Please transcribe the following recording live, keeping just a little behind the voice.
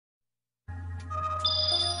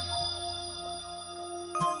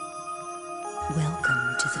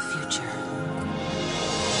Welcome to the future.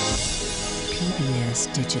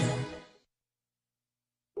 PBS Digital.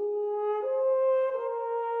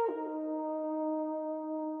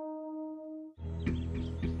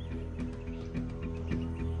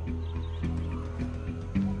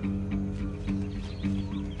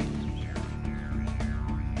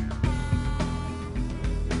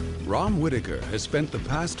 Rom Whitaker has spent the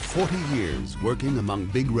past 40 years working among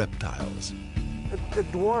big reptiles.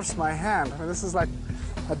 It dwarfs my hand. I mean, this is like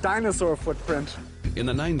a dinosaur footprint. In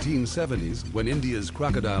the 1970s, when India's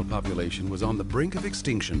crocodile population was on the brink of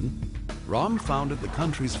extinction, Rom founded the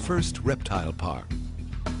country's first reptile park.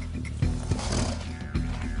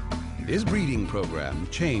 His breeding program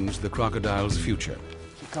changed the crocodile's future.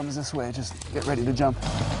 He comes this way, just get ready to jump.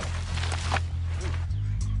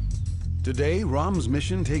 Today, Rom's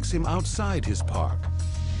mission takes him outside his park.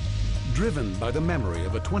 Driven by the memory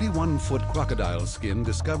of a 21-foot crocodile skin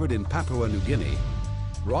discovered in Papua New Guinea,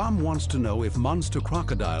 Rom wants to know if monster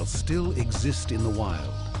crocodiles still exist in the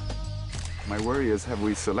wild. My worry is, have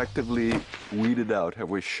we selectively weeded out, have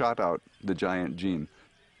we shot out the giant gene?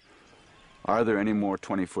 Are there any more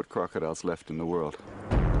 20-foot crocodiles left in the world?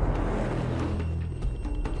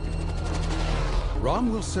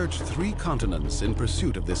 Rom will search 3 continents in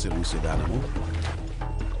pursuit of this elusive animal.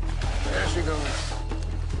 There she goes.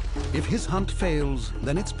 If his hunt fails,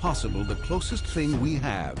 then it's possible the closest thing we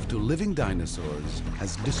have to living dinosaurs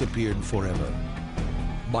has disappeared forever.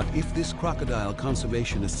 But if this crocodile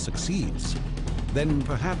conservationist succeeds, then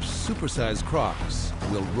perhaps supersized Crocs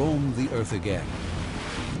will roam the earth again.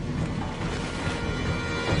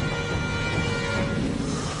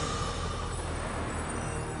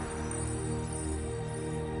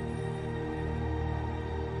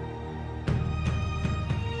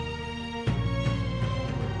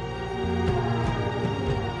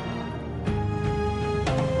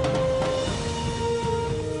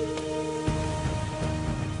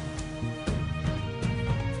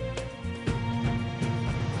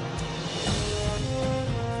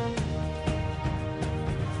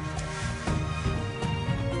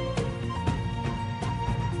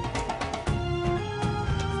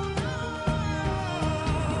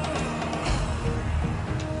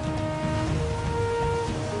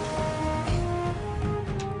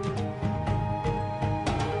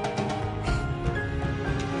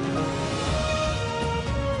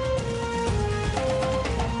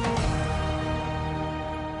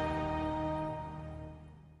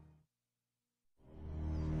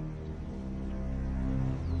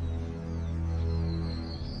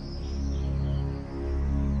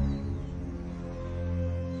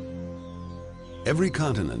 Every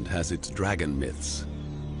continent has its dragon myths.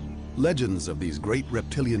 Legends of these great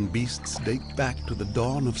reptilian beasts date back to the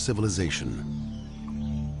dawn of civilization.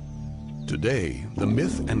 Today, the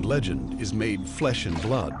myth and legend is made flesh and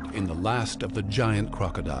blood in the last of the giant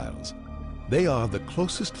crocodiles. They are the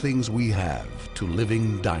closest things we have to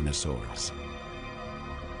living dinosaurs.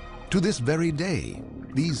 To this very day,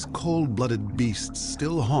 these cold-blooded beasts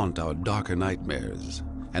still haunt our darker nightmares,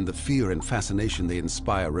 and the fear and fascination they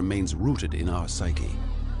inspire remains rooted in our psyche.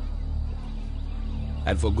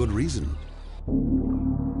 And for good reason.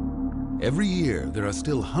 Every year, there are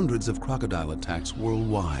still hundreds of crocodile attacks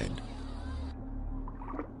worldwide.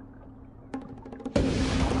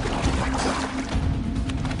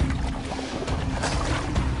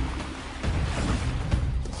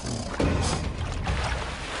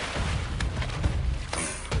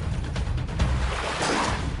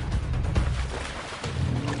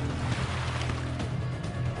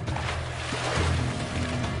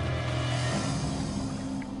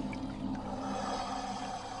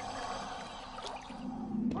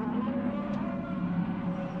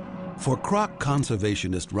 For Croc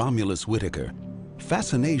conservationist Romulus Whitaker,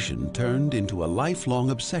 fascination turned into a lifelong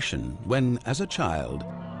obsession when, as a child,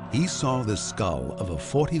 he saw the skull of a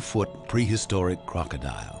 40-foot prehistoric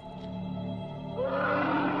crocodile.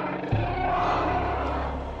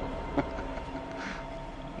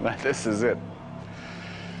 This is it.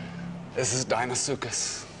 This is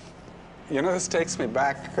Deinosuchus. You know, this takes me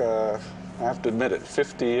back, I have to admit it,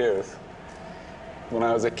 50 years. When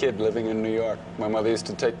I was a kid living in New York, my mother used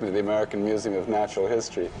to take me to the American Museum of Natural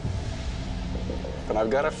History. And I've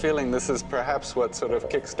got a feeling this is perhaps what sort of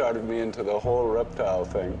kick-started me into the whole reptile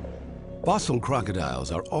thing. Fossil crocodiles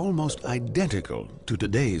are almost identical to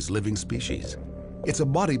today's living species. It's a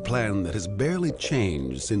body plan that has barely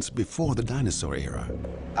changed since before the dinosaur era.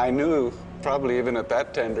 I knew, probably even at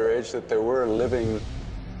that tender age, that there were living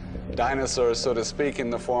dinosaurs, so to speak, in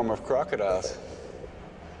the form of crocodiles.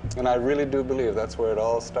 And I really do believe that's where it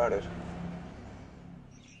all started.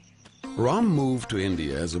 Ram moved to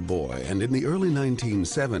India as a boy, and in the early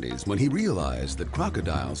 1970s, when he realized that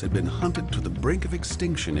crocodiles had been hunted to the brink of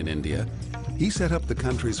extinction in India, he set up the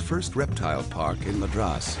country's first reptile park in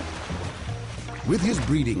Madras. With his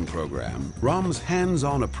breeding program, Ram's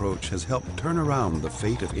hands-on approach has helped turn around the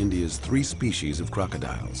fate of India's 3 species of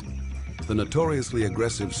crocodiles: the notoriously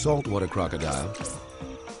aggressive saltwater crocodile,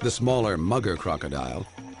 the smaller mugger crocodile,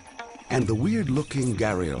 and the weird-looking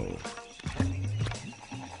gharial.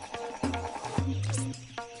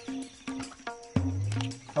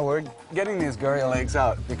 We're getting these gharial eggs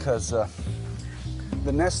out because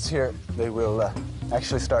the nests here, they will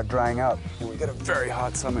actually start drying out. And we get a very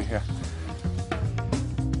hot summer here.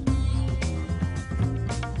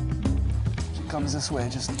 She comes this way,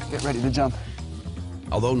 just get ready to jump.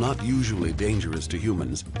 Although not usually dangerous to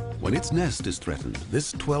humans, when its nest is threatened,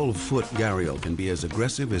 this 12-foot gharial can be as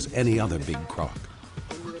aggressive as any other big croc.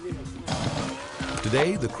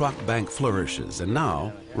 Today, the croc bank flourishes, and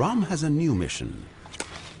now Ram has a new mission.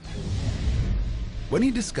 When he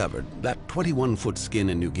discovered that 21-foot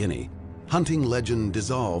skin in New Guinea, hunting legend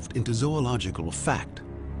dissolved into zoological fact.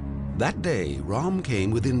 That day, Ram came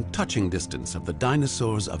within touching distance of the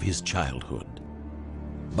dinosaurs of his childhood.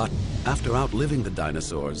 But after outliving the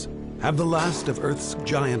dinosaurs, have the last of Earth's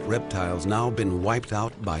giant reptiles now been wiped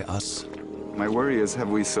out by us? My worry is, have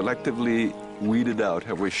we selectively weeded out,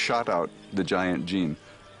 have we shot out the giant gene?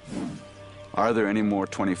 Are there any more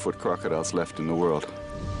 20-foot crocodiles left in the world?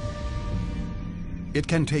 It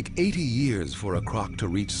can take 80 years for a croc to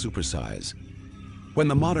reach supersize. When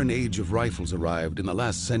the modern age of rifles arrived in the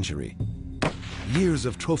last century, years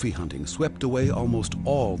of trophy hunting swept away almost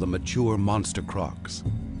all the mature monster crocs.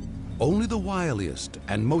 Only the wiliest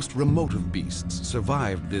and most remote of beasts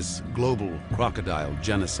survived this global crocodile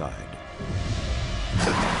genocide.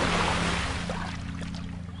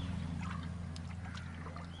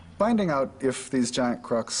 Finding out if these giant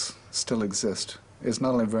crocs still exist is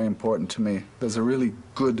not only very important to me, there's a really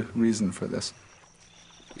good reason for this.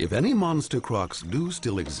 If any monster crocs do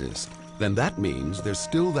still exist, then that means there's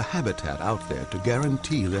still the habitat out there to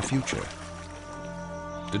guarantee their future.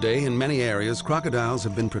 Today, in many areas, crocodiles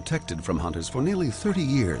have been protected from hunters for nearly 30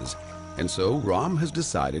 years, and so Ram has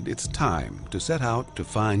decided it's time to set out to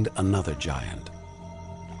find another giant.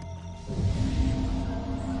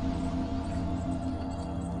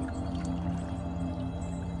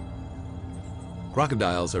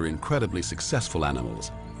 Crocodiles are incredibly successful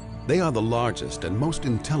animals. They are the largest and most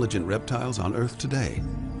intelligent reptiles on Earth today.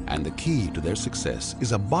 And the key to their success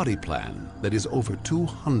is a body plan that is over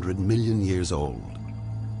 200 million years old.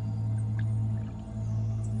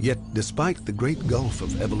 Yet, despite the great gulf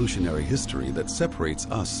of evolutionary history that separates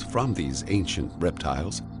us from these ancient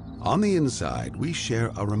reptiles, on the inside we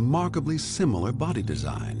share a remarkably similar body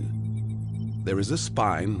design. There is a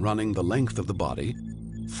spine running the length of the body,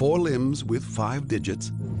 4 limbs with 5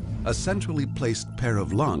 digits, a centrally placed pair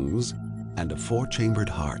of lungs, and a 4-chambered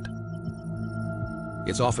heart.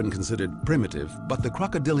 It's often considered primitive, but the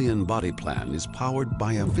crocodilian body plan is powered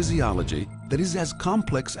by a physiology that is as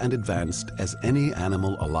complex and advanced as any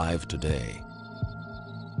animal alive today.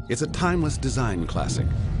 It's a timeless design classic,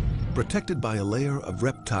 protected by a layer of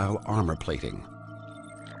reptile armor plating.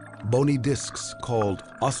 Bony discs called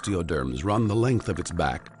osteoderms run the length of its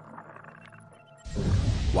back,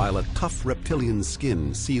 while a tough reptilian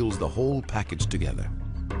skin seals the whole package together.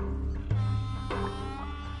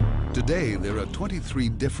 Today, there are 23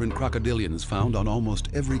 different crocodilians found on almost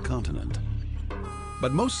every continent.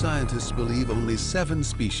 But most scientists believe only 7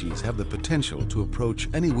 species have the potential to approach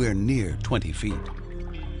anywhere near 20 feet.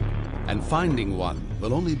 And finding one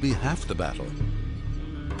will only be half the battle.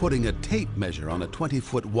 Putting a tape measure on a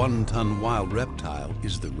 20-foot, 1-ton wild reptile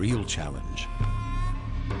is the real challenge.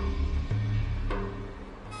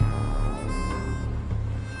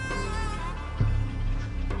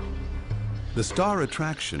 The star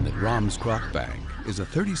attraction at Ram's Croc Bank is a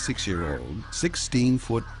 36-year-old,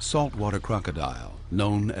 16-foot saltwater crocodile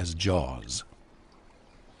known as Jaws.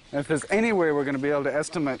 If there's any way we're going to be able to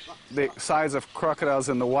estimate the size of crocodiles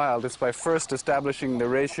in the wild, it's by first establishing the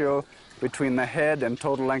ratio between the head and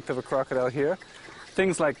total length of a crocodile here.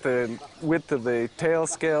 Things like the width of the tail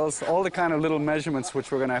scales, all the kind of little measurements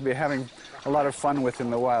which we're going to be having a lot of fun with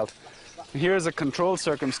in the wild. Here's a controlled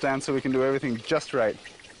circumstance so we can do everything just right.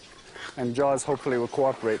 And Jaws hopefully will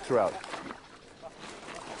cooperate throughout.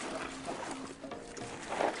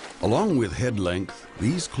 Along with head length,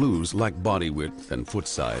 these clues, like body width and foot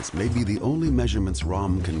size, may be the only measurements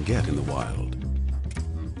Ram can get in the wild.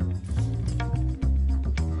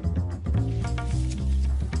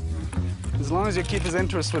 As long as you keep his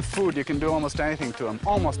interest with food, you can do almost anything to him.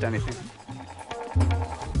 Almost anything.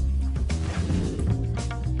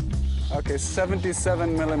 Okay,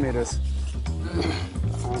 77 millimeters.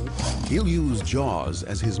 He'll use jaws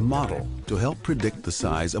as his model to help predict the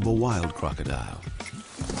size of a wild crocodile.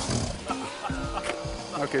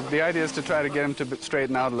 Okay, the idea is to try to get him to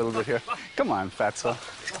straighten out a little bit here. Come on, Fatso.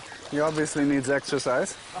 He obviously needs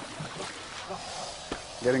exercise.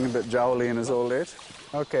 Getting a bit jowly in his old age.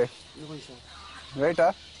 Okay. Right,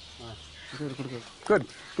 huh? Good.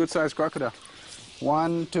 Good sized crocodile.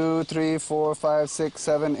 1, 2, 3, 4, 5, 6,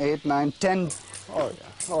 7, 8, 9, 10. Oh, yeah.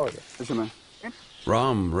 Oh, yeah. Listen, man.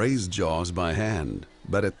 Ram raised jaws by hand,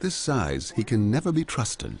 but at this size, he can never be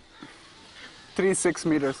trusted. 6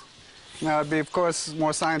 meters. Now, it'd be, of course,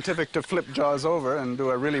 more scientific to flip jaws over and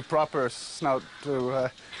do a really proper snout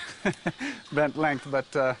to bent length, but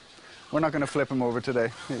we're not going to flip him over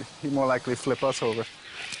today. He'd more likely flip us over.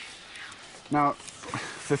 Now,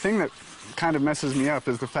 the thing that kind of messes me up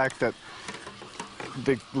is the fact that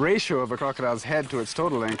the ratio of a crocodile's head to its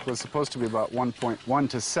total length was supposed to be about 1.1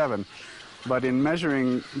 to 7. But in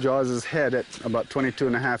measuring Jaws' head at about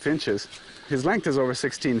 22.5 inches, his length is over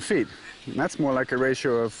 16 feet. And that's more like a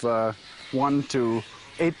ratio of 1 to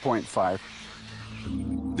 8.5.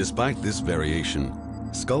 Despite this variation,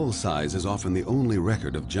 skull size is often the only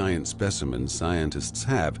record of giant specimens scientists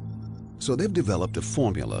have, so they've developed a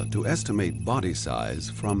formula to estimate body size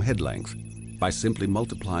from head length by simply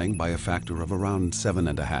multiplying by a factor of around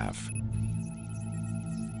 7.5.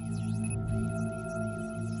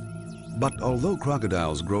 But although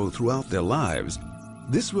crocodiles grow throughout their lives,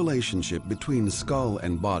 this relationship between skull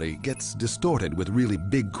and body gets distorted with really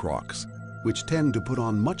big crocs, which tend to put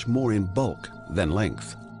on much more in bulk than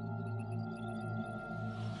length.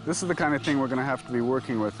 This is the kind of thing we're going to have to be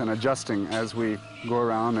working with and adjusting as we go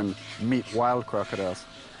around and meet wild crocodiles,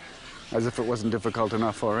 as if it wasn't difficult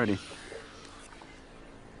enough already.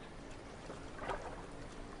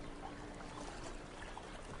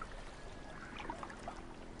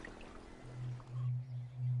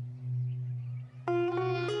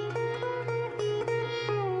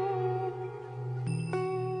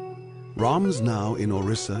 Ram's now in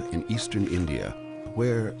Orissa in eastern India,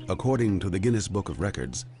 where, according to the Guinness Book of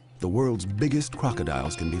Records, the world's biggest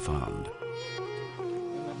crocodiles can be found.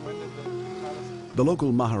 The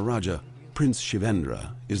local Maharaja, Prince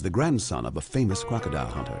Shivendra, is the grandson of a famous crocodile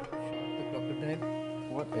hunter.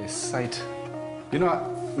 What a sight. You know,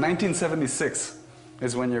 1976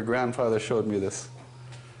 is when your grandfather showed me this.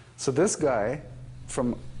 So this guy,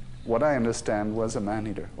 from what I understand, was a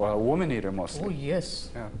man-eater, or a woman-eater mostly. Oh,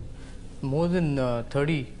 yes. Yeah. More than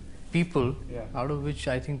 30 people, Yeah. out of which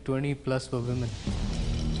I think 20 plus were women.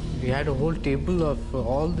 We had a whole table of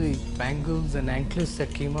all the bangles and anklets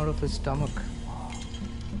that came out of his stomach.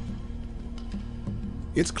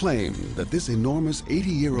 It's claimed that this enormous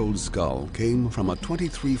 80-year-old skull came from a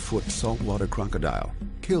 23-foot saltwater crocodile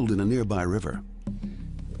killed in a nearby river.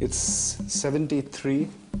 It's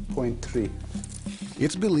 73.3.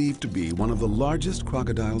 It's believed to be one of the largest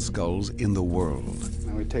crocodile skulls in the world.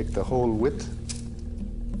 Now we take the whole width,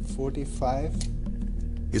 45.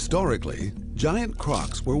 Historically, giant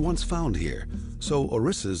crocs were once found here, so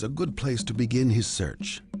Orissa's a good place to begin his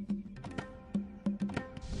search.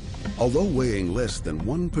 Although weighing less than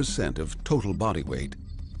 1% of total body weight,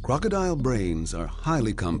 crocodile brains are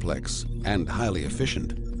highly complex and highly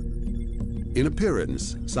efficient. In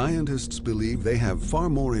appearance, scientists believe they have far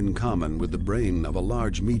more in common with the brain of a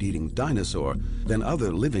large meat-eating dinosaur than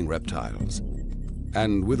other living reptiles.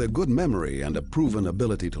 And with a good memory and a proven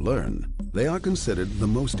ability to learn, they are considered the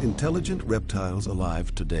most intelligent reptiles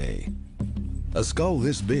alive today. A skull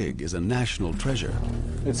this big is a national treasure.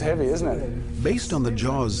 It's heavy, isn't it? Based on the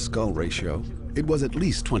Jaws skull ratio, it was at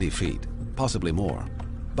least 20 feet, possibly more.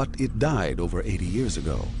 But it died over 80 years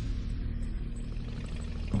ago.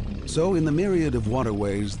 So in the myriad of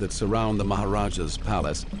waterways that surround the Maharaja's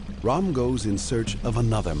palace, Ram goes in search of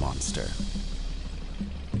another monster.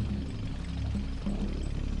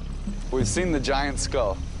 We've seen the giant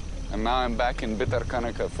skull, and now I'm back in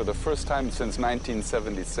Bhitarkanika for the first time since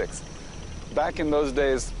 1976. Back in those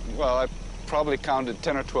days, well, I probably counted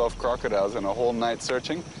 10 or 12 crocodiles in a whole night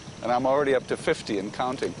searching, and I'm already up to 50 and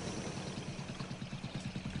counting.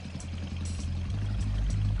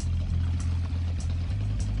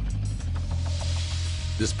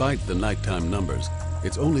 Despite the nighttime numbers,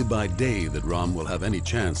 it's only by day that Ram will have any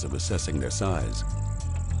chance of assessing their size.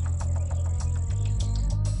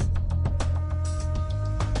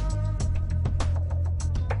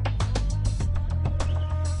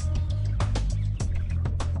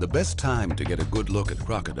 The best time to get a good look at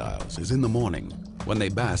crocodiles is in the morning, when they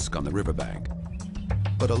bask on the riverbank.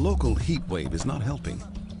 But a local heat wave is not helping.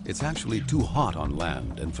 It's actually too hot on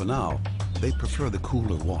land, and for now, they prefer the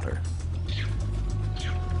cooler water.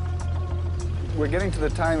 we're getting to the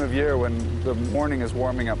time of year when the morning is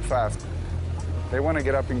warming up fast. They want to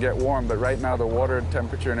get up and get warm, but right now the water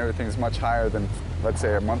temperature and everything is much higher than, let's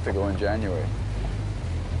say, a month ago in January.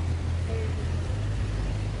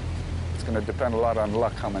 It's going to depend a lot on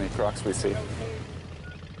luck how many crocs we see.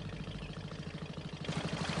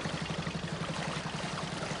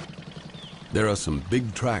 There are some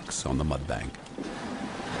big tracks on the mud bank.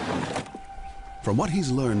 From what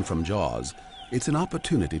he's learned from Jaws, it's an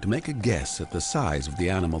opportunity to make a guess at the size of the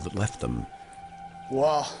animal that left them.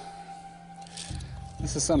 Wow.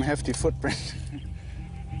 This is some hefty footprint.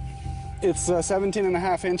 It's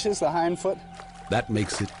 17.5 inches, the hind foot. That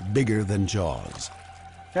makes it bigger than Jaws.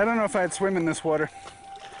 I don't know if I'd swim in this water.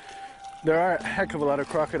 There are a heck of a lot of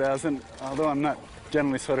crocodiles, and although I'm not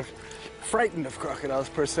generally sort of frightened of crocodiles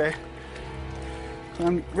per se,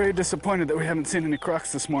 I'm very disappointed that we haven't seen any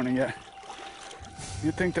crocs this morning yet.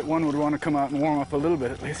 You'd think that one would want to come out and warm up a little bit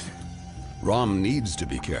at least. Rom needs to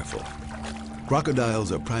be careful.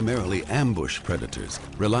 Crocodiles are primarily ambush predators,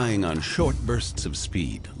 relying on short bursts of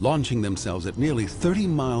speed, launching themselves at nearly 30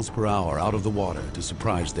 miles per hour out of the water to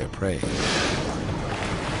surprise their prey.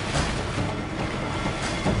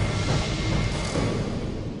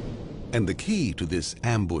 And the key to this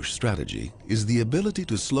ambush strategy is the ability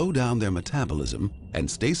to slow down their metabolism and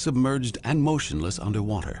stay submerged and motionless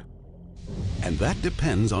underwater. And that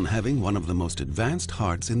depends on having one of the most advanced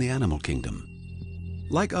hearts in the animal kingdom.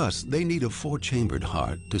 Like us, they need a 4-chambered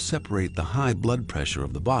heart to separate the high blood pressure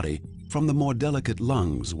of the body from the more delicate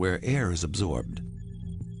lungs where air is absorbed.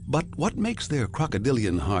 But what makes their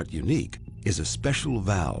crocodilian heart unique is a special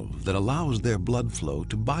valve that allows their blood flow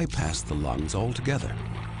to bypass the lungs altogether.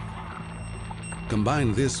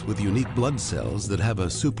 Combine this with unique blood cells that have a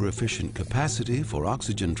super-efficient capacity for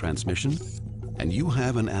oxygen transmission, and you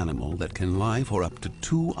have an animal that can lie for up to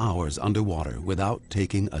 2 hours underwater without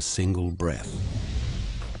taking a single breath.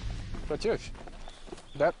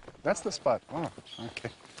 That's the spot. Oh, okay.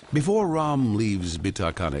 Before Ram leaves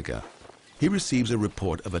Bitarkanika, he receives a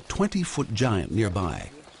report of a 20-foot giant nearby.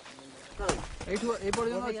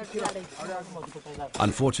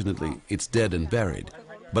 Unfortunately, it's dead and buried,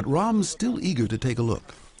 but Ram's still eager to take a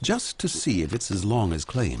look, just to see if it's as long as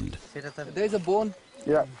claimed. There's a bone.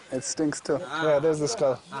 Yeah, it stinks too. Yeah, there's the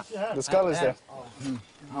skull. The skull is there.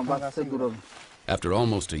 After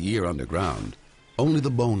almost a year underground, only the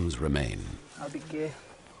bones remain.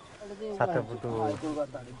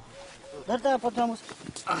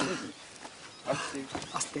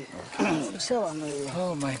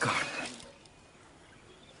 Oh my God.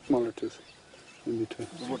 Smaller tooth in between.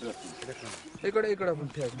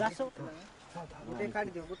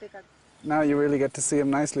 Now you really get to see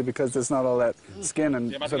them nicely because there's not all that skin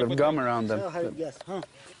and sort of gum around them.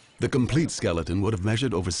 The complete skeleton would have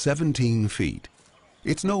measured over 17 feet.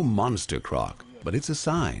 It's no monster croc, but it's a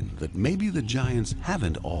sign that maybe the giants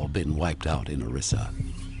haven't all been wiped out in Orissa.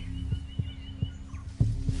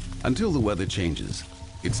 Until the weather changes,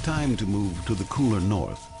 it's time to move to the cooler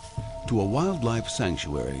north, to a wildlife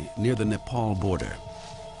sanctuary near the Nepal border.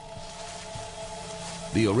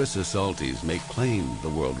 The Orissa Salties may claim the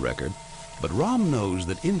world record, but Ram knows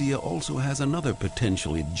that India also has another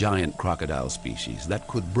potentially giant crocodile species that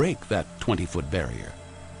could break that 20-foot barrier.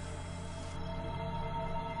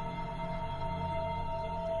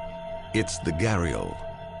 It's the gharial.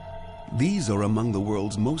 These are among the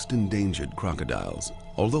world's most endangered crocodiles,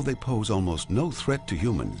 although they pose almost no threat to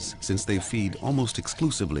humans since they feed almost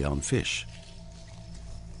exclusively on fish.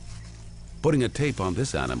 Putting a tape on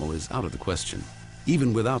this animal is out of the question.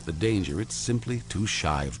 Even without the danger, it's simply too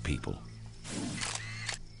shy of people.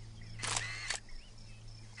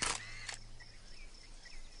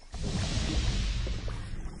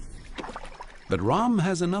 But Ram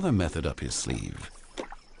has another method up his sleeve.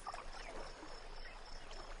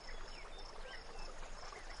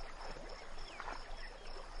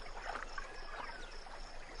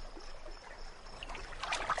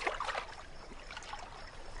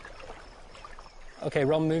 Okay,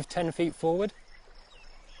 Ron, move 10 feet forward.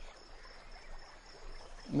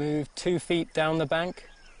 Move 2 feet down the bank.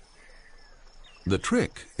 The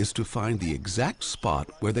trick is to find the exact spot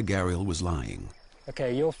where the gharial was lying.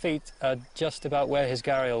 Okay, your feet are just about where his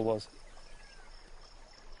gharial was.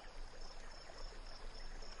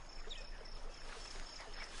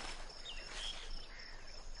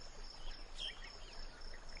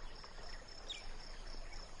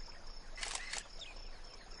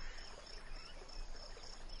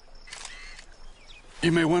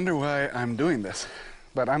 You may wonder why I'm doing this,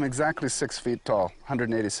 but I'm exactly 6 feet tall,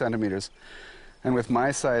 180 centimeters. And with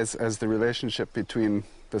my size as the relationship between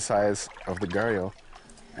the size of the gharial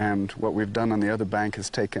and what we've done on the other bank is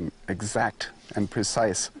taken exact and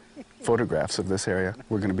precise photographs of this area,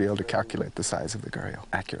 we're going to be able to calculate the size of the gharial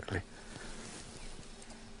accurately.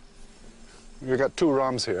 We've got 2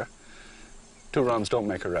 wrongs here. 2 wrongs don't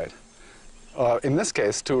make a right. In this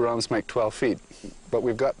case, 2 wrongs make 12 feet, but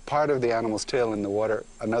we've got part of the animal's tail in the water,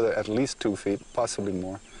 another at least 2 feet, possibly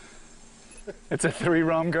more. It's a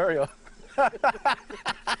 3-rom gharial.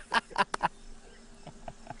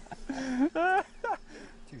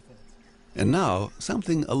 And now,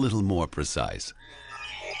 something a little more precise.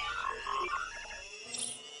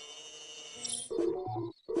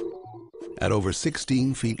 At over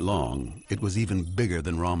 16 feet long, it was even bigger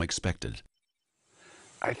than Rom expected.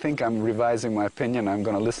 I think I'm revising my opinion. I'm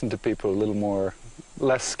going to listen to people a little more,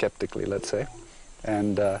 less skeptically, let's say,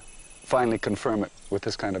 and finally confirm it with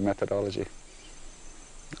this kind of methodology.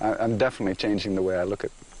 I'm definitely changing the way I look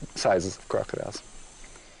at sizes of crocodiles.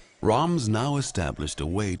 Rom's now established a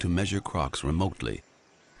way to measure crocs remotely.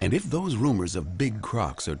 And if those rumors of big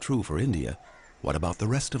crocs are true for India, what about the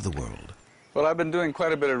rest of the world? Well, I've been doing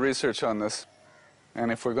quite a bit of research on this,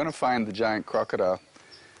 and if we're going to find the giant crocodile,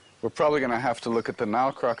 we're probably going to have to look at the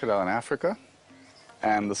Nile crocodile in Africa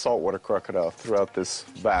and the saltwater crocodile throughout this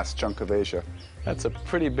vast chunk of Asia. That's a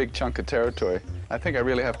pretty big chunk of territory. I think I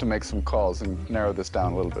really have to make some calls and narrow this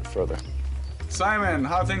down a little bit further. Simon,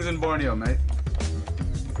 how are things in Borneo, mate?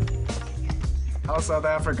 How's South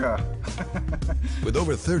Africa? With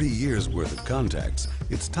over 30 years' worth of contacts,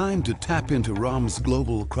 it's time to tap into Rom's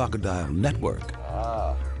global crocodile network.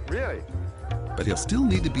 Ah, really? But he'll still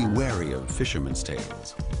need to be wary of fishermen's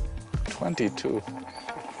tales. 22.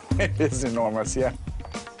 It is enormous, yeah.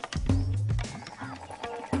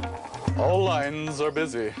 All lines are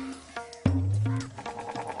busy.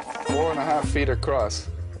 4.5 feet across.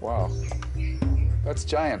 Wow. That's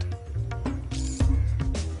giant.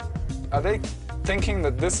 Are they thinking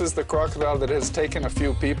that this is the crocodile that has taken a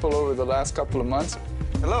few people over the last couple of months?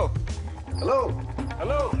 Hello? Hello?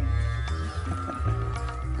 Hello?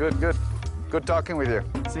 Good, good. Good talking with you.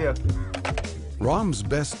 See ya. Rom's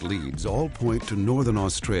best leads all point to northern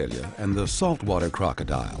Australia and the saltwater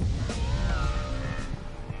crocodile.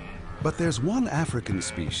 But there's one African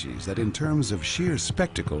species that in terms of sheer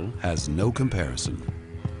spectacle has no comparison.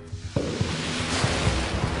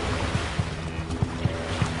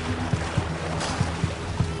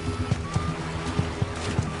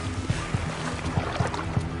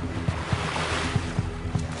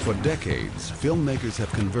 For decades, filmmakers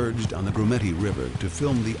have converged on the Grumeti River to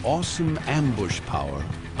film the awesome ambush power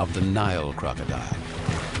of the Nile crocodile.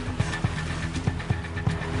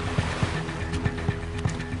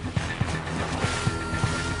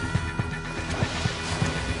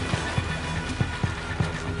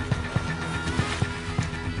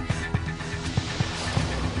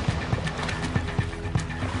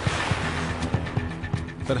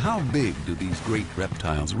 But how big do these great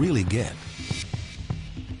reptiles really get?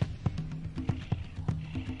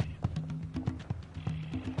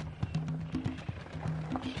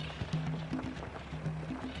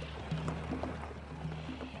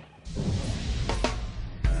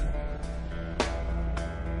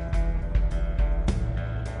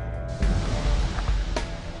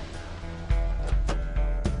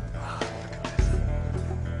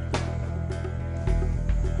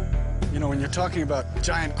 You know, when you're talking about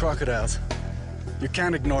giant crocodiles, you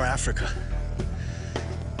can't ignore Africa.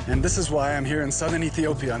 And this is why I'm here in southern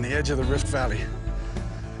Ethiopia on the edge of the Rift Valley.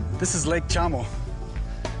 This is Lake Chamo.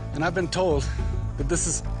 And I've been told that this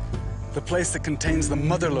is the place that contains the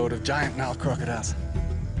motherlode of giant Nile crocodiles.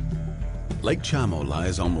 Lake Chamo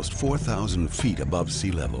lies almost 4,000 feet above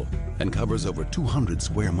sea level and covers over 200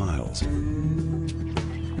 square miles.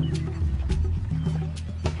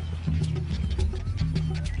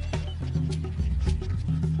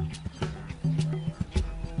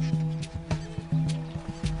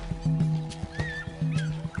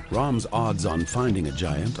 Rom's odds on finding a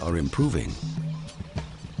giant are improving.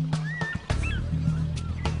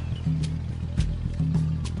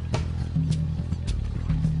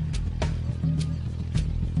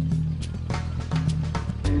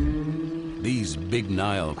 These big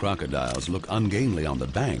Nile crocodiles look ungainly on the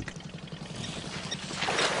bank.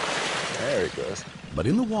 There he goes. But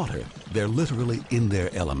in the water, they're literally in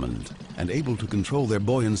their element and able to control their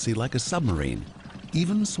buoyancy like a submarine,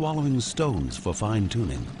 even swallowing stones for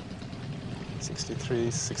fine-tuning.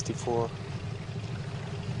 63, 64.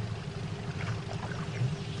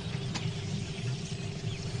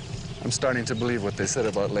 I'm starting to believe what they said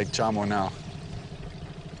about Lake Chamo now.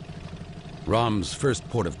 Rom's first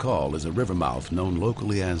port of call is a river mouth known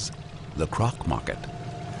locally as the Croc Market.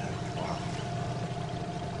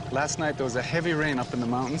 Last night there was a heavy rain up in the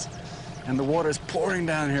mountains, And the water is pouring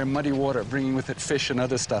down here, muddy water, bringing with it fish and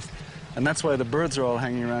other stuff. And that's why the birds are all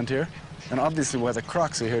hanging around here, and obviously why the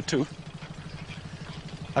crocs are here too.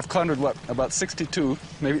 I've counted, what, about 62,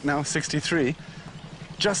 maybe now 63,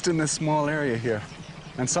 just in this small area here.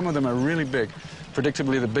 And some of them are really big.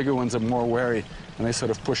 Predictably, the bigger ones are more wary, and they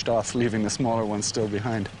sort of pushed off, leaving the smaller ones still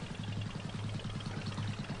behind.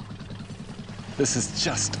 This is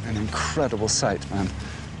just an incredible sight, man.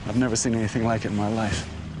 I've never seen anything like it in my life.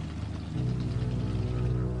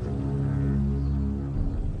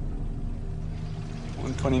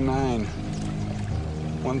 $129,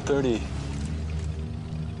 $130.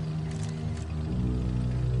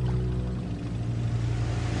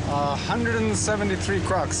 Uh, 173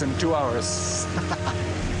 crocs in 2 hours.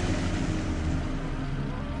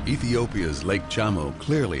 Ethiopia's Lake Chamo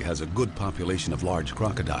clearly has a good population of large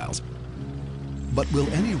crocodiles. But will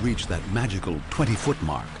any reach that magical 20-foot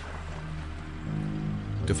mark?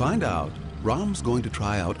 To find out, Ram's going to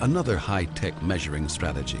try out another high-tech measuring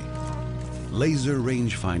strategy: laser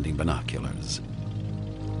range-finding binoculars.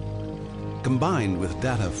 Combined with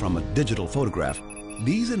data from a digital photograph,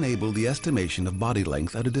 these enable the estimation of body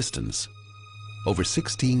length at a distance, over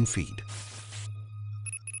 16 feet.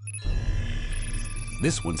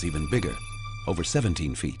 This one's even bigger, over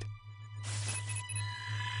 17 feet.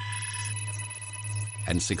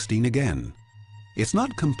 And 16 again. It's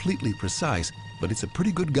not completely precise, but it's a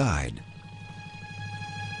pretty good guide.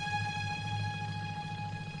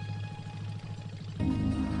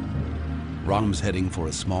 Ram's heading for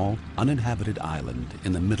a small, uninhabited island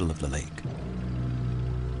in the middle of the lake.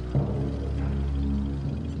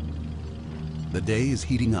 The day is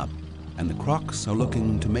heating up, and the crocs are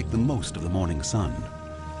looking to make the most of the morning sun.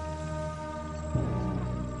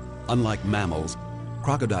 Unlike mammals,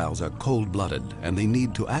 crocodiles are cold-blooded, and they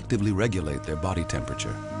need to actively regulate their body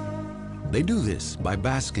temperature. They do this by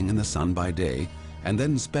basking in the sun by day and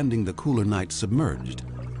then spending the cooler nights submerged,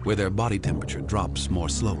 where their body temperature drops more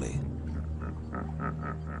slowly.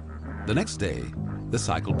 The next day, the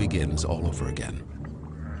cycle begins all over again.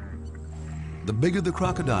 The bigger the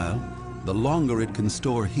crocodile, the longer it can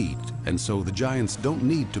store heat, and so the giants don't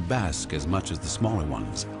need to bask as much as the smaller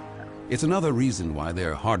ones. It's another reason why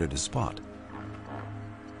they're harder to spot.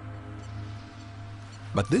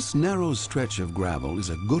 But this narrow stretch of gravel is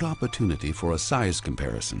a good opportunity for a size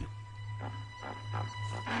comparison.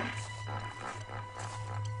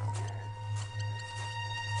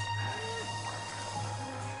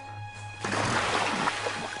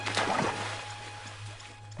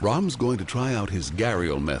 Ram's going to try out his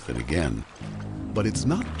gharial method again, but it's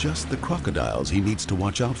not just the crocodiles he needs to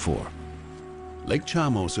watch out for. Lake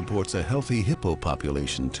Chamo supports a healthy hippo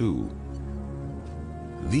population too.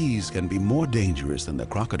 These can be more dangerous than the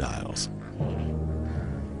crocodiles.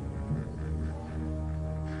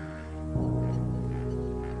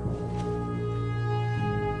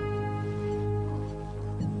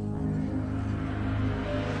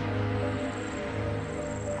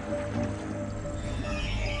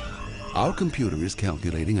 Our computer is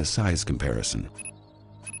calculating a size comparison.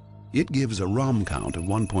 It gives a Ram count of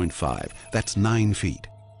 1.5. That's 9 feet.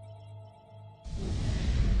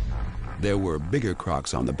 There were bigger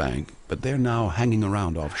crocs on the bank, but they're now hanging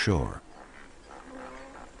around offshore.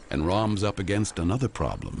 And Ram's up against another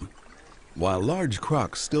problem. While large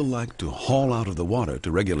crocs still like to haul out of the water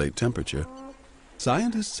to regulate temperature,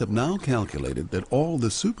 scientists have now calculated that all the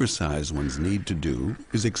supersize ones need to do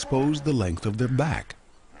is expose the length of their back,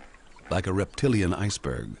 like a reptilian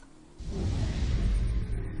iceberg.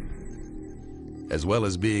 As well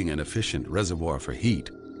as being an efficient reservoir for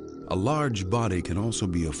heat, a large body can also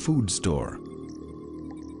be a food store.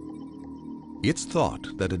 It's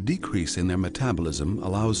thought that a decrease in their metabolism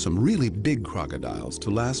allows some really big crocodiles to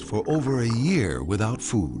last for over a year without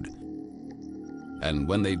food. And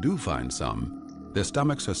when they do find some, their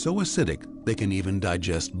stomachs are so acidic they can even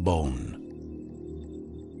digest bone.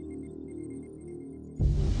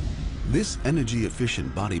 This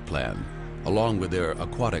energy-efficient body plan, along with their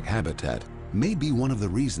aquatic habitat, may be one of the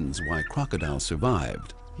reasons why crocodiles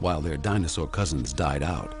survived while their dinosaur cousins died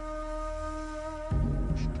out.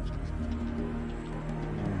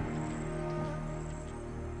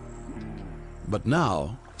 But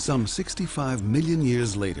now, some 65 million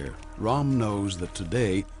years later, Ram knows that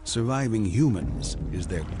today, surviving humans is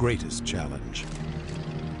their greatest challenge.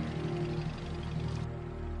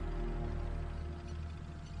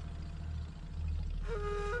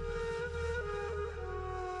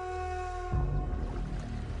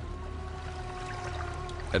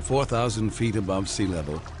 At 4,000 feet above sea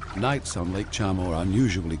level, nights on Lake Chamo are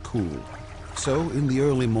unusually cool. So in the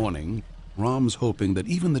early morning, Ram's hoping that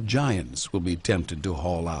even the giants will be tempted to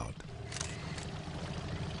haul out.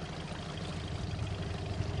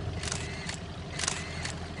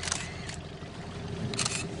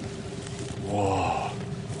 Whoa,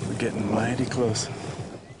 we're getting mighty close.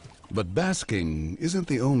 But basking isn't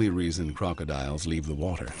the only reason crocodiles leave the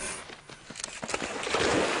water.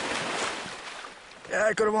 Yeah,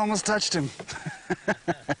 I could have almost touched him.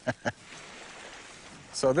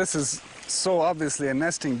 So this is so obviously a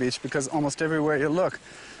nesting beach because almost everywhere you look,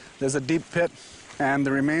 there's a deep pit and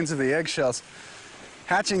the remains of the eggshells.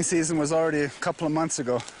 Hatching season was already a couple of months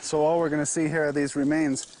ago, so all we're going to see here are these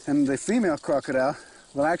remains. And the female crocodile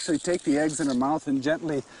will actually take the eggs in her mouth and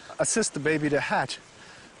gently assist the baby to hatch,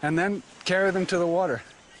 and then carry them to the water.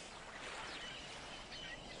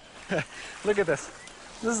 Look at this.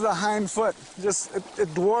 This is the hind foot.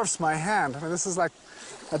 It dwarfs my hand. I mean, this is like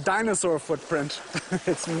a dinosaur footprint.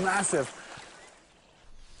 It's massive.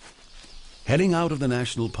 Heading out of the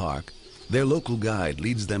national park, their local guide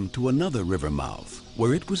leads them to another river mouth,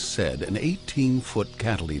 where it was said an 18-foot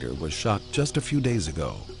cattle eater was shot just a few days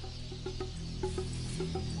ago.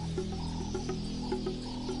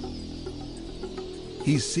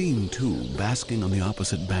 He's seen, too, basking on the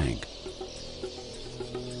opposite bank.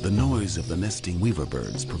 The noise of the nesting weaver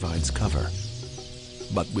birds provides cover.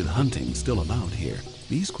 But with hunting still about here,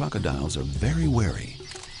 these crocodiles are very wary.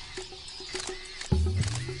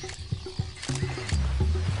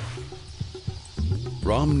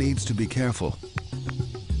 Rom needs to be careful.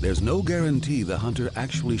 There's no guarantee the hunter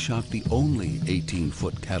actually shot the only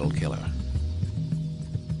 18-foot cattle killer.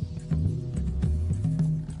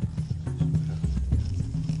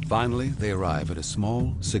 Finally, they arrive at a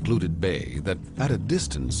small, secluded bay that, at a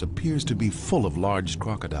distance, appears to be full of large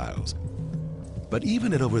crocodiles. But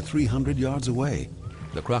even at over 300 yards away,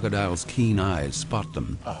 the crocodile's keen eyes spot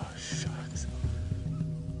them. Oh, shucks.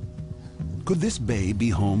 Could this bay be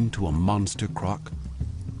home to a monster croc?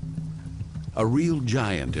 A real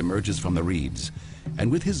giant emerges from the reeds,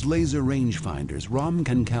 and with his laser rangefinders, Rom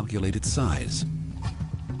can calculate its size.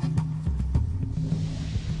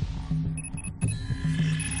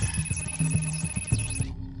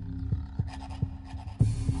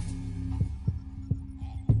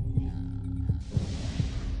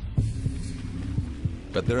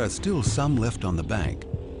 But there are still some left on the bank.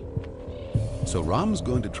 So Rom's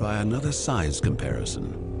going to try another size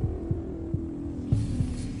comparison.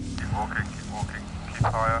 Keep walking, keep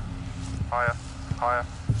higher, higher, higher,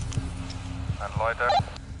 and lie down.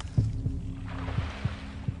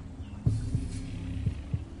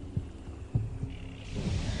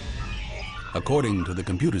 According to the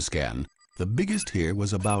computer scan, the biggest here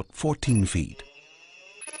was about 14 feet.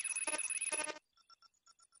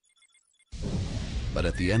 But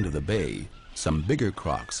at the end of the bay, some bigger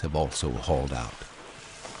crocs have also hauled out.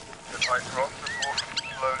 The tight rocks and walk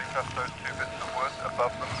slowly past those two bits of wood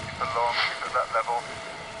above them. Keep along, keep at that level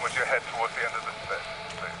with your head towards the end of the spit,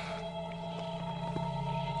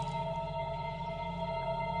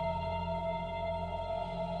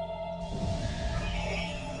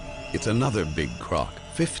 please. It's another big croc,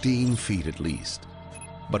 15 feet at least.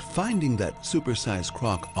 But finding that supersized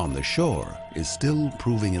croc on the shore is still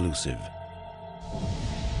proving elusive.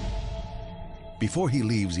 Before he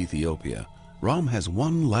leaves Ethiopia, Rom has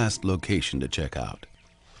one last location to check out.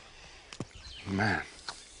 Man.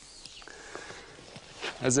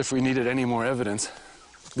 As if we needed any more evidence.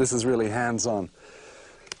 This is really hands-on.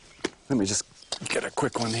 Let me just get a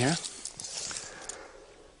quick one here.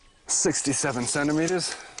 67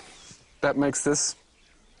 centimeters. That makes this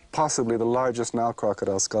possibly the largest Nile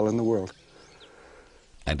crocodile skull in the world.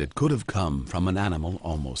 And it could have come from an animal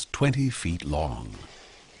almost 20 feet long.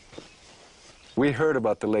 We heard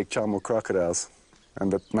about the Lake Chamo crocodiles, and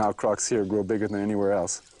that Nile crocs here grow bigger than anywhere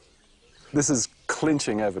else. This is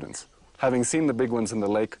clinching evidence. Having seen the big ones in the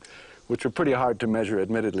lake, which were pretty hard to measure,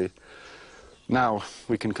 admittedly, now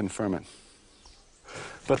we can confirm it.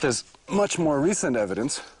 But there's much more recent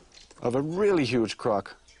evidence of a really huge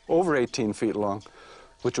croc, over 18 feet long,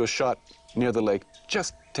 which was shot near the lake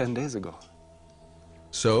just 10 days ago.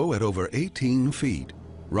 So, at over 18 feet,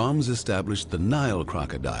 Rom's established the Nile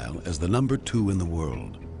crocodile as the number 2 in the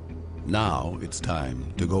world. Now it's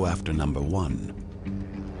time to go after number 1.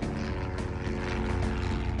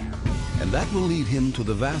 And that will lead him to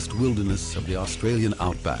the vast wilderness of the Australian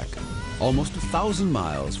outback, almost 1,000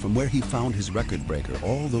 miles from where he found his record breaker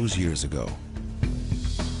all those years ago.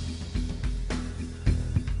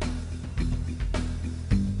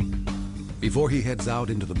 Before he heads out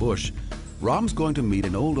into the bush, Rom's going to meet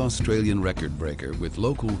an old Australian record breaker with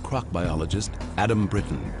local croc biologist Adam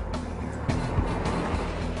Britton.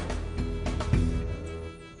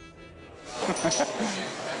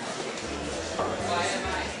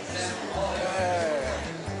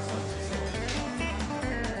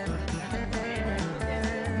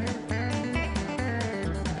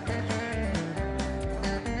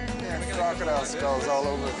 crocodile skulls all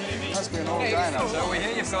over. Must be an old dino. So we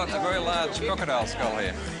hear you've got a very large crocodile skull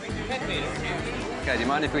here. Okay, do you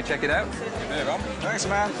mind if we check it out? There you go. Thanks,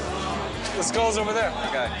 man. The skull's over there.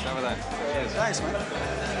 Okay, it's over there. Cheers. Thanks, man.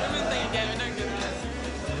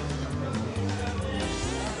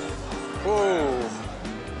 Whoa.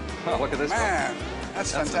 Oh, look at this Man, one.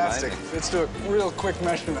 that's That's fantastic. amazing. Let's do a real quick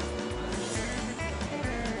measurement.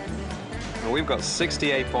 Well, we've got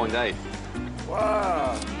 68.8.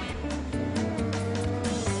 Wow.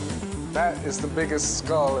 That is the biggest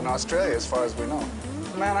skull in Australia, as far as we know.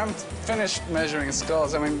 Man, I'm finished measuring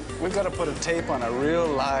skulls. I mean, we've got to put a tape on a real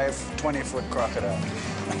live 20-foot crocodile.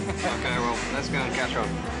 Okay, well, let's go and catch on.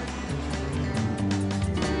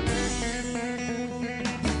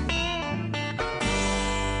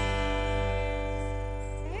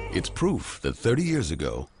 It's proof that 30 years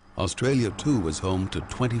ago, Australia too was home to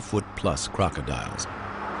 20-foot-plus crocodiles.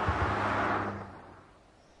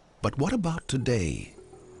 But what about today?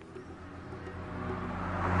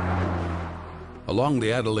 Along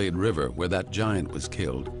the Adelaide River, where that giant was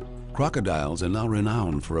killed, crocodiles are now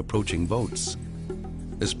renowned for approaching boats,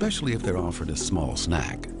 especially if they're offered a small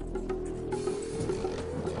snack.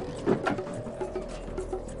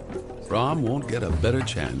 Rom won't get a better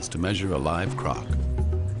chance to measure a live croc.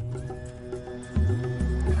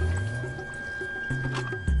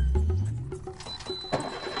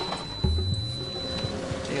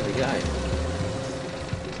 Here we go.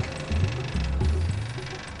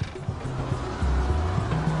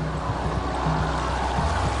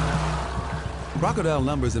 Crocodile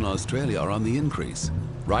numbers in Australia are on the increase,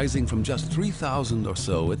 rising from just 3,000 or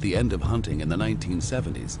so at the end of hunting in the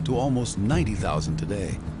 1970s to almost 90,000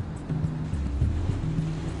 today.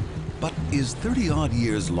 But is 30-odd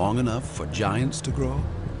years long enough for giants to grow?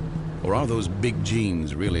 Or are those big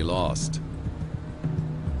genes really lost?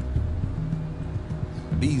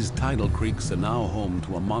 These tidal creeks are now home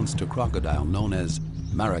to a monster crocodile known as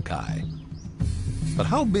Maracay. But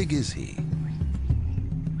how big is he?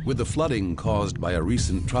 With the flooding caused by a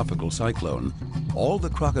recent tropical cyclone, all the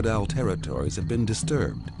crocodile territories have been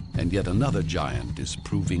disturbed, and yet another giant is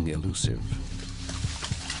proving elusive.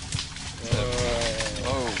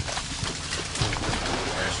 Oh.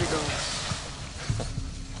 There she goes.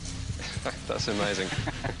 That's amazing.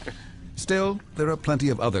 Still, there are plenty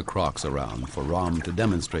of other crocs around for Rom to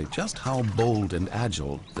demonstrate just how bold and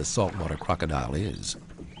agile the saltwater crocodile is.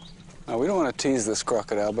 Now, we don't want to tease this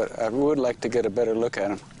crocodile, but I would like to get a better look at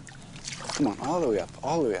him. Come on, all the way up,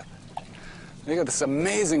 all the way up. They got this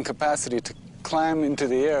amazing capacity to climb into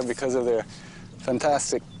the air because of their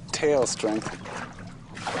fantastic tail strength.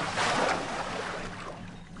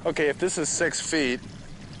 Okay, if this is 6 feet,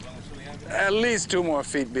 at least 2 more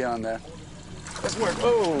feet beyond that. Let's work.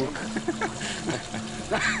 Oh!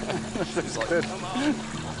 That's good.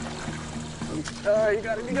 Oh, you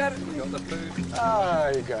got it, you got it. You got the food. Ah,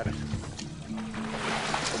 you got it.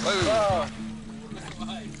 Oh.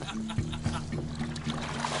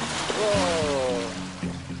 Whoa.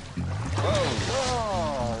 Whoa.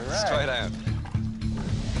 All right. Straight out.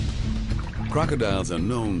 Crocodiles are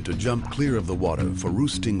known to jump clear of the water for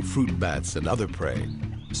roosting fruit bats and other prey.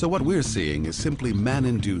 So what we're seeing is simply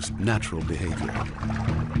man-induced natural behavior.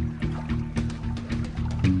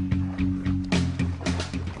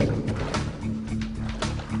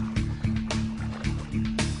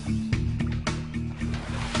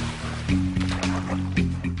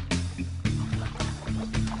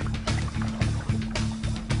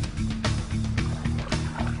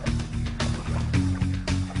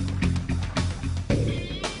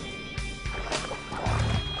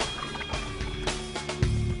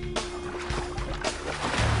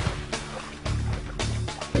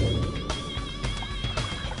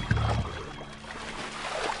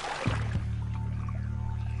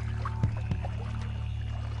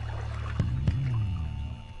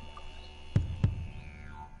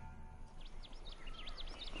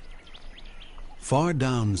 Far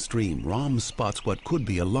downstream, Rom spots what could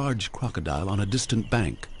be a large crocodile on a distant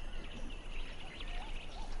bank.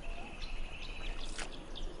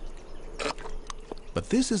 But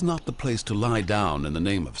this is not the place to lie down in the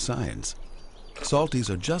name of science. Salties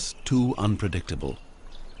are just too unpredictable.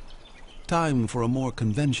 Time for a more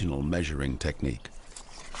conventional measuring technique.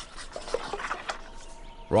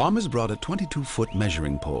 Rom has brought a 22-foot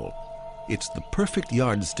measuring pole. It's the perfect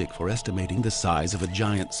yardstick for estimating the size of a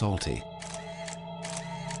giant salty.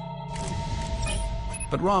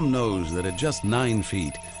 But Rom knows that at just 9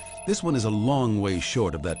 feet, this one is a long way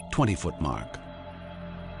short of that 20-foot mark.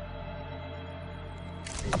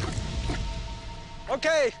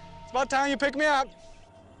 Okay, it's about time you pick me up.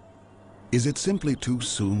 Is it simply too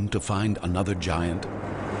soon to find another giant?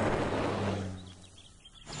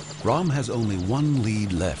 Rom has only one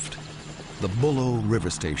lead left, the Bullo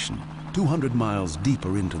River Station, 200 miles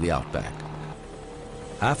deeper into the outback.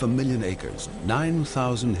 500,000 acres,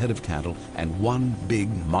 9,000 head of cattle, and one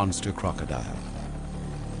big monster crocodile.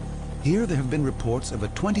 Here there have been reports of a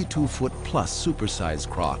 22-foot plus supersized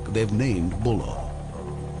croc they've named Bullo.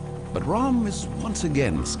 But Rom is once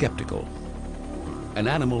again skeptical. An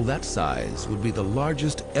animal that size would be the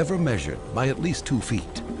largest ever measured by at least 2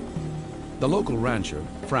 feet. The local rancher,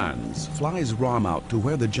 Franz, flies Rom out to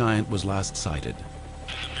where the giant was last sighted.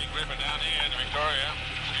 There's a big river down here in Victoria.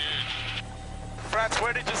 It's huge. Franz,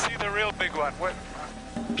 where did you see the real big one? What?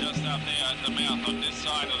 Just up there at the mouth on this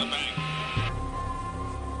side of the bank.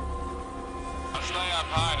 I'll stay up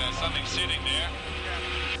high, there's something sitting there.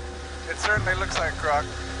 It certainly looks like Croc.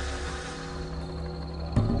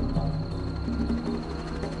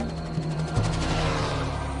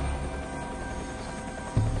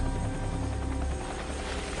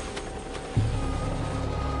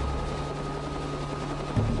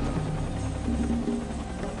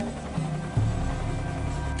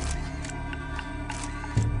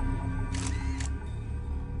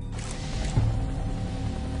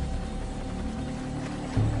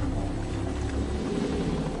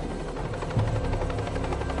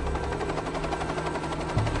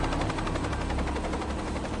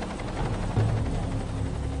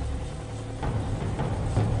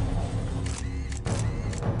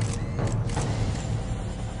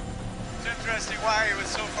 Why he was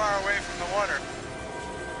so far away from the water.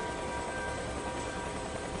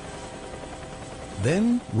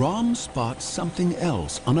 Then Rom spots something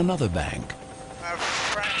else on another bank.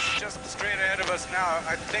 Franz, just straight ahead of us now.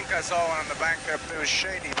 I think I saw one on the bank there. It was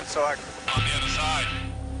shady, so I... On the other side.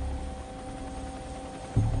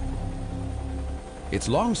 It's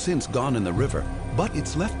long since gone in the river, but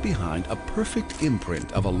it's left behind a perfect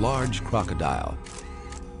imprint of a large crocodile.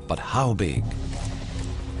 But how big?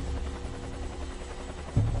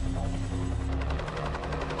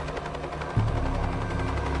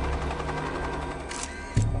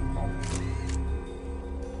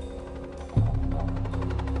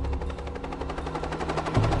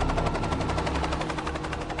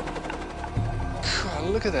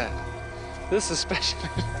 Look at that. This is special.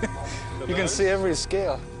 You can see every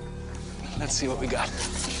scale. Let's see what we got.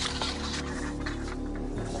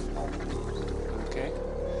 Okay.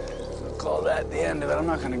 I'll call that the end of it. I'm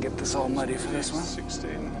not going to get this all muddy for this one.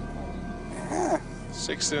 16. Yeah.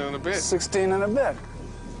 16 and a bit. 16 and a bit.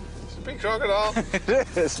 It's a big crocodile.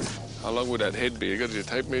 It is. How long would that head be? You got your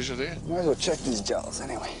tape measure there? Might as well check these jaws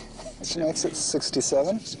anyway. Which makes it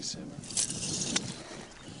 67. 67.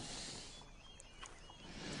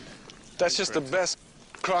 That's just the best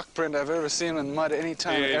croc print I've ever seen in mud any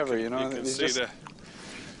time ever, you know? You can He's see just,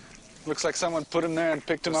 looks like someone put him there and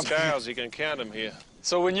picked him the up. scales, you can count them here.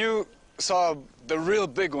 So when you saw the real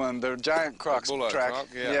big one, the giant Crocs Bullo track, Croc,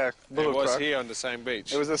 yeah. Bullo It was Croc. here on the same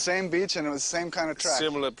beach. It was the same beach and it was the same kind of track.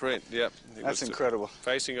 Similar print, yep. He That's was incredible.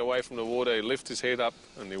 Facing away from the water, he lifted his head up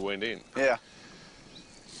and he went in. Yeah,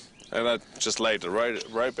 And I just laid the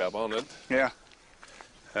rope up on it. yeah.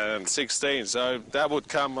 And 16, so that would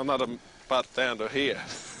come another butt down to here.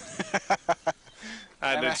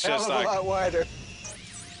 and it's a hell just of like... a lot wider.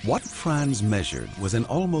 What Franz measured was an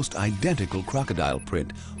almost identical crocodile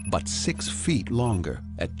print, but 6 feet longer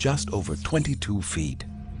at just over 22 feet.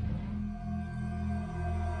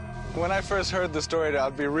 When I first heard the story,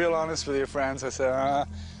 I'll be real honest with you, Franz. I said,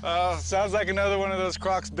 sounds like another one of those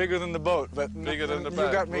Crocs bigger than the boat. But Bigger than the you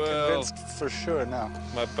boat. got me Well, convinced for sure now.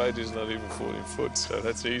 My boat is not even 14 foot, so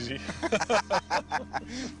that's easy.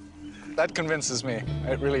 That convinces me.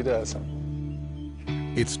 It really does.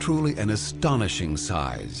 It's truly an astonishing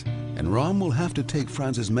size, and Rom will have to take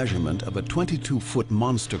Franz's measurement of a 22-foot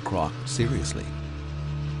monster croc seriously.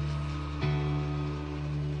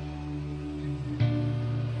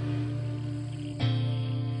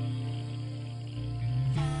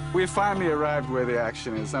 We finally arrived where the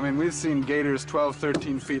action is. I mean, we've seen gators 12,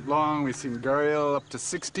 13 feet long. We've seen gharial up to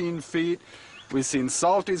 16 feet. We've seen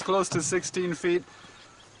salties close to 16 feet.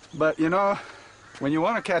 But, you know, when you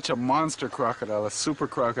want to catch a monster crocodile, a super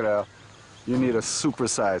crocodile, you need a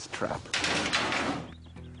supersized trap.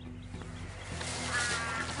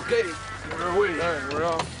 Okay, we're away. We're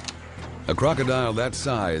off. A crocodile that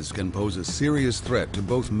size can pose a serious threat to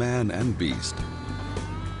both man and beast.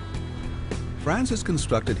 Franz has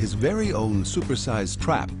constructed his very own supersized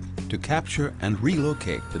trap to capture and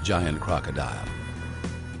relocate the giant crocodile.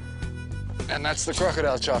 And that's the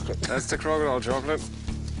crocodile chocolate. That's the crocodile chocolate.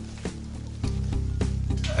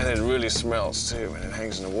 And it really smells too when it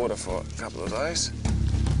hangs in the water for a couple of days.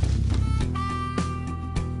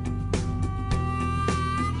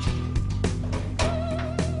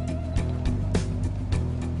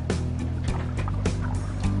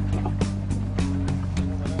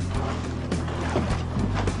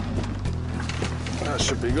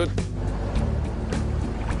 Should be good.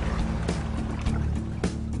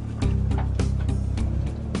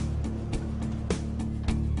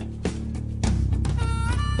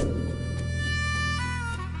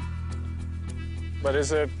 But is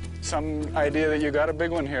there some idea that you got a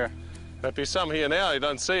big one here? There'd be some here now. You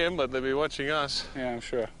don't see them, but they'll be watching us. Yeah, I'm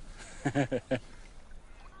sure.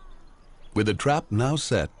 With the trap now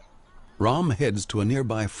set, Rom heads to a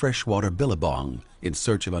nearby freshwater billabong in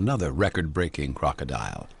search of another record-breaking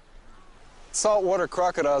crocodile. Saltwater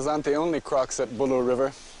crocodiles aren't the only crocs at Bulo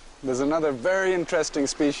River. There's another very interesting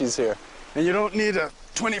species here. And you don't need a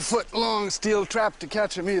 20-foot-long steel trap to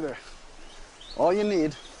catch them either. All you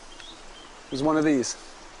need is one of these.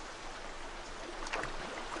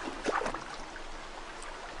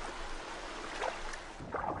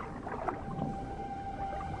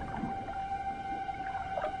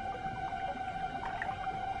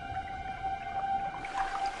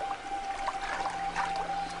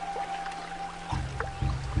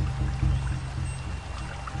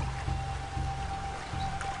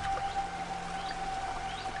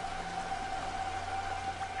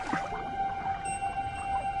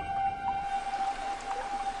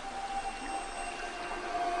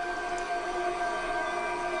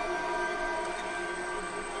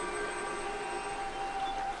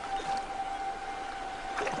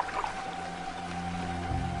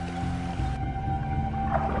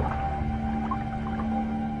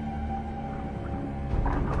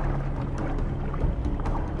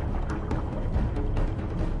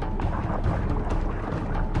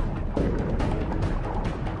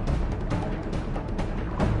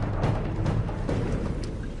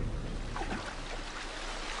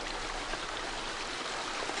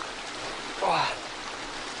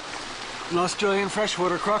 An Australian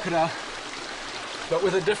freshwater crocodile, but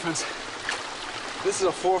with a difference. This is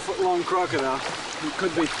a 4-foot-long crocodile. It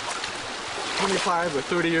could be 25 or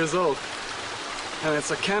 30 years old. And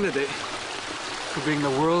it's a candidate for being the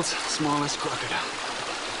world's smallest crocodile.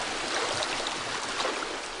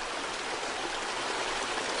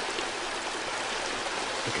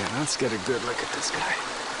 Okay, let's get a good look at this guy.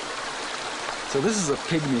 So this is a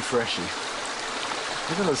pygmy freshie.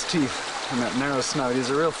 Look at those teeth. And that narrow snout. He's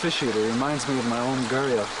a real fish eater. He reminds me of my own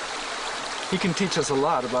gharial. He can teach us a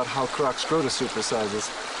lot about how crocs grow to supersizes.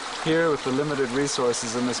 Here, with the limited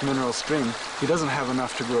resources in this mineral stream, he doesn't have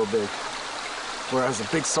enough to grow big. Whereas a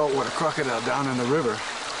big saltwater crocodile down in the river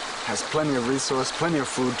has plenty of resource, plenty of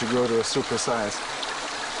food to grow to a supersize.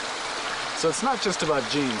 So it's not just about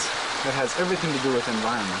genes. It has everything to do with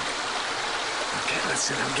environment. Okay, let's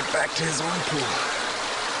see him get back to his own pool.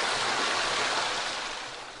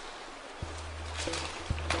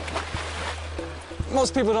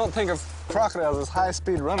 Most people don't think of crocodiles as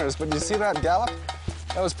high-speed runners, but you see that gallop?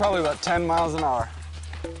 That was probably about 10 miles an hour.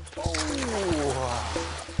 Oh.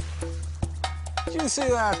 Did you see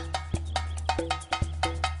that?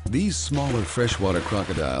 These smaller freshwater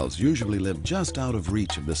crocodiles usually live just out of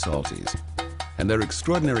reach of the salties, and their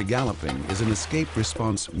extraordinary galloping is an escape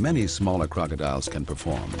response many smaller crocodiles can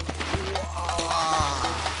perform.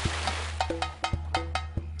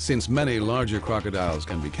 Since many larger crocodiles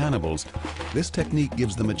can be cannibals, this technique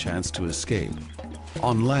gives them a chance to escape,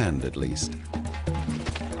 on land at least.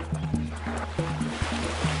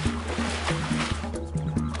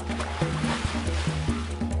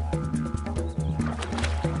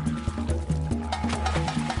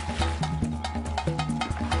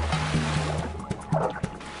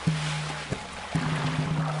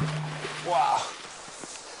 Wow.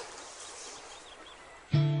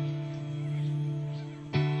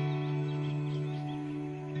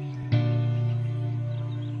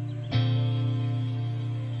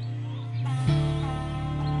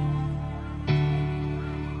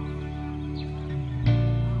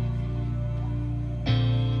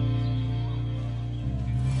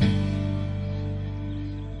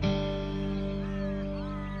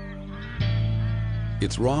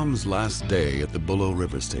 It's Rom's last day at the Bulo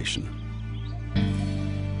River Station.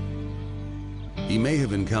 He may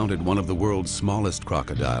have encountered one of the world's smallest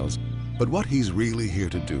crocodiles, but what he's really here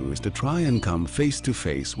to do is to try and come face to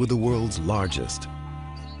face with the world's largest.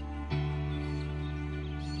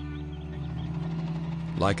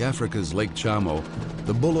 Like Africa's Lake Chamo,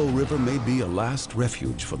 the Bulo River may be a last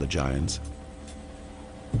refuge for the giants.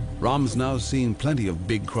 Rom's now seen plenty of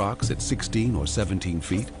big crocs at 16 or 17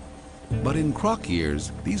 feet. But in croc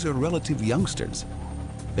years, these are relative youngsters.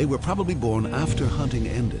 They were probably born after hunting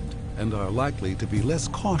ended and are likely to be less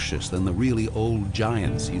cautious than the really old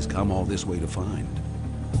giants he's come all this way to find.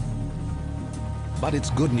 But it's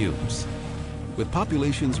good news. With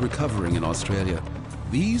populations recovering in Australia,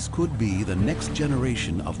 these could be the next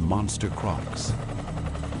generation of monster crocs.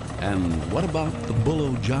 And what about the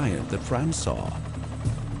bull giant that Franz saw?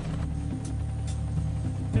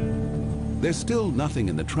 There's still nothing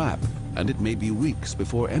in the trap, and it may be weeks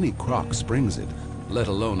before any Croc springs it, let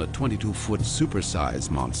alone a 22-foot supersize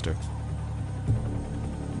monster.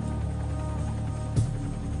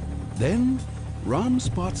 Then, Ram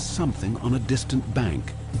spots something on a distant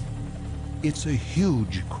bank. It's a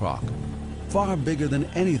huge Croc, far bigger than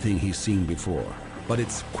anything he's seen before, but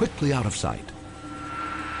it's quickly out of sight.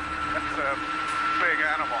 That's a big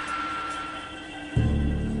animal.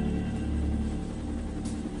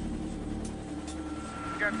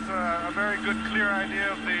 Gets a very good, clear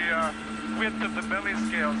idea of the width of the belly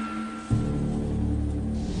scales.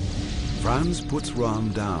 Franz puts Ram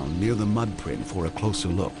down near the mud print for a closer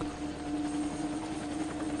look.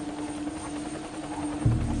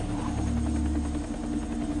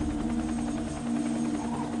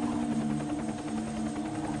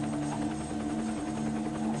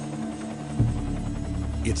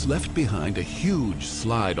 It's left behind a huge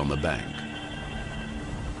slide on the bank.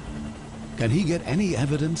 Can he get any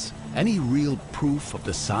evidence, any real proof of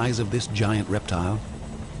the size of this giant reptile?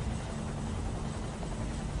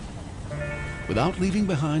 Without leaving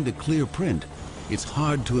behind a clear print, it's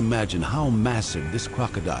hard to imagine how massive this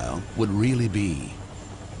crocodile would really be.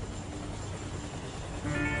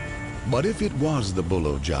 But if it was the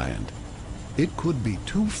bull giant, it could be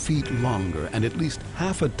 2 feet longer and at least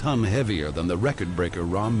half a ton heavier than the record breaker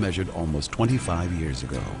Ram measured almost 25 years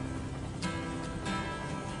ago.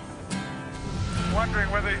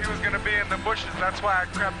 Wondering whether he was going to be in the bushes. That's why I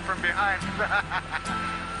crept from behind.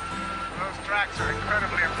 Those tracks are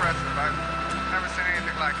incredibly impressive. I've never seen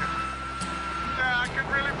anything like it. Yeah, I can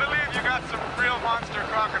really believe you got some real monster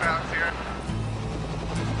crocodiles here.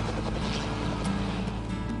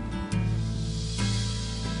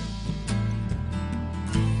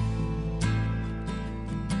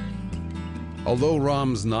 Although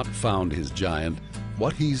Ram's not found his giant,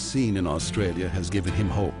 what he's seen in Australia has given him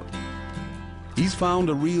hope. He's found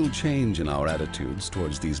a real change in our attitudes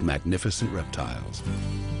towards these magnificent reptiles.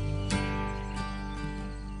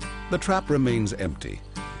 The trap remains empty,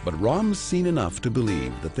 but Ram's seen enough to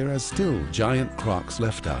believe that there are still giant crocs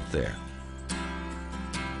left out there.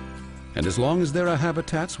 And as long as there are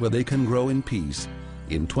habitats where they can grow in peace,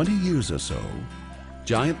 in 20 years or so,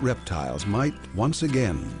 giant reptiles might once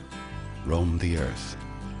again roam the earth.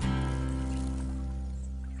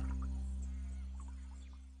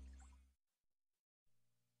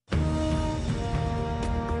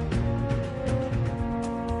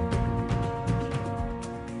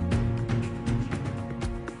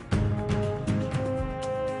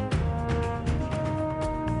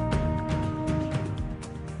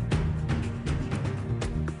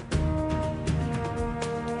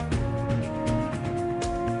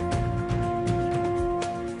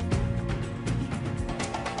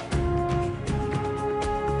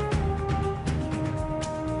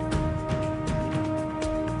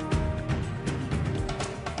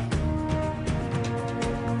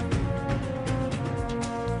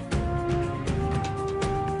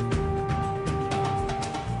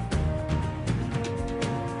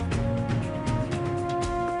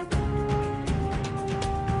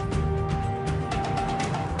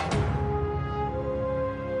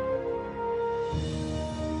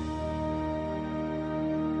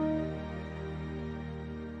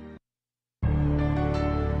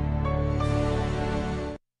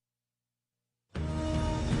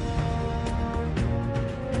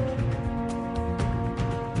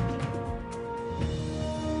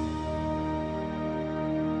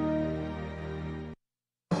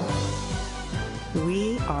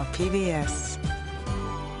 We are PBS.